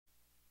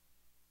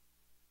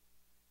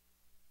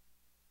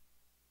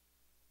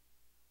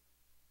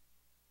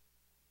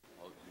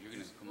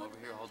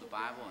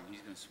Bible, and he's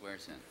going to swear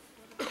us in.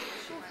 Can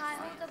I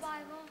hold the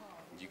Bible?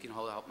 You can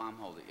help Mom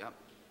hold it. Yep.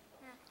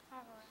 Yeah,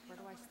 I'll hold it. Where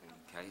do I stand?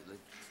 Okay.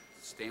 Let's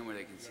stand where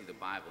they can see the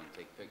Bible and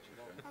take pictures.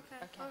 Right?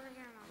 Okay, over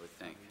here, Mom. I would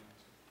think.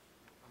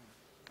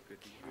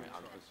 Good. All right.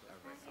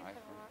 All right.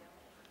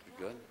 You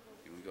good?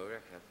 You want to go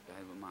there? Go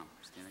ahead with Mom.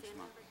 Stand next to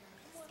Mom.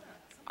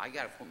 I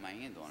got to put my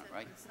hand on it,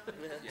 right?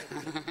 Yeah.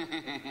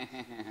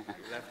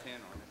 Left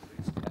hand on it,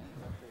 please.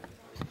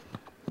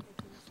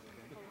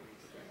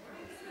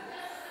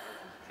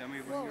 Tell me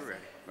when you're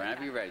ready.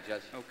 Whenever you're ready,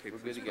 Judge. Okay, we're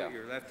good please to put go.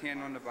 your left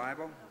hand on the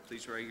Bible.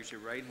 Please raise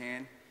your right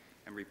hand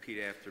and repeat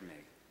after me.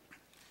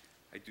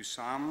 I do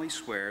solemnly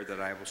swear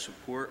that I will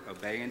support,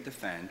 obey, and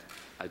defend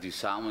I do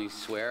solemnly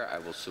swear I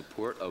will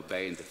support,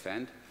 obey, and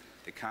defend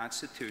the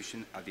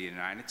Constitution of the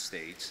United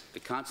States the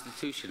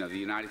Constitution of the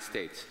United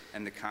States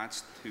and the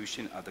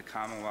Constitution of the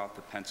Commonwealth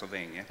of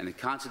Pennsylvania and the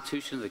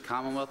Constitution of the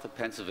Commonwealth of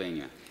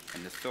Pennsylvania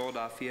and the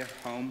Philadelphia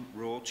Home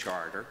Rule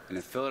Charter, and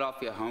the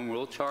Philadelphia Home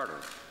Rule Charter,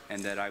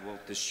 and that I will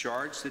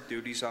discharge the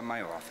duties of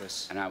my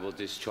office and I will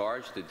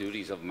discharge the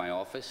duties of my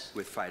office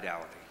with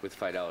fidelity. with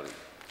fidelity.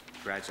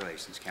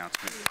 Congratulations,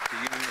 Councilman. To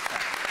you and your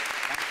family.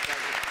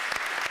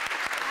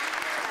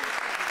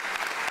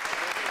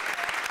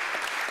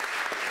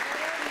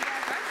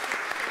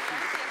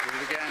 Do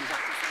it again.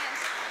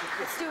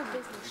 Let's do a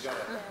business.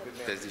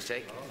 Business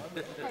shake.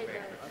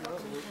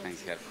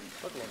 Thanks, Kevin.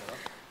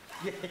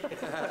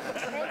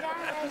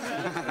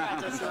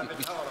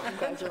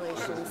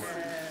 Congratulations.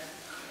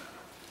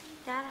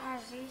 Dad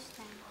has these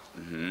things.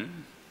 Mm-hmm.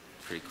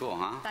 Pretty cool,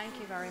 huh? Thank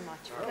you very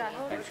much for being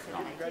here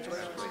today.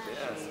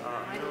 Congratulations.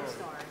 My name is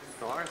Doris.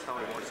 Doris, how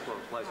many more squirrel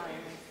pleasure?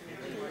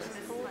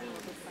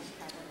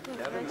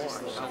 Never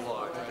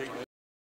more.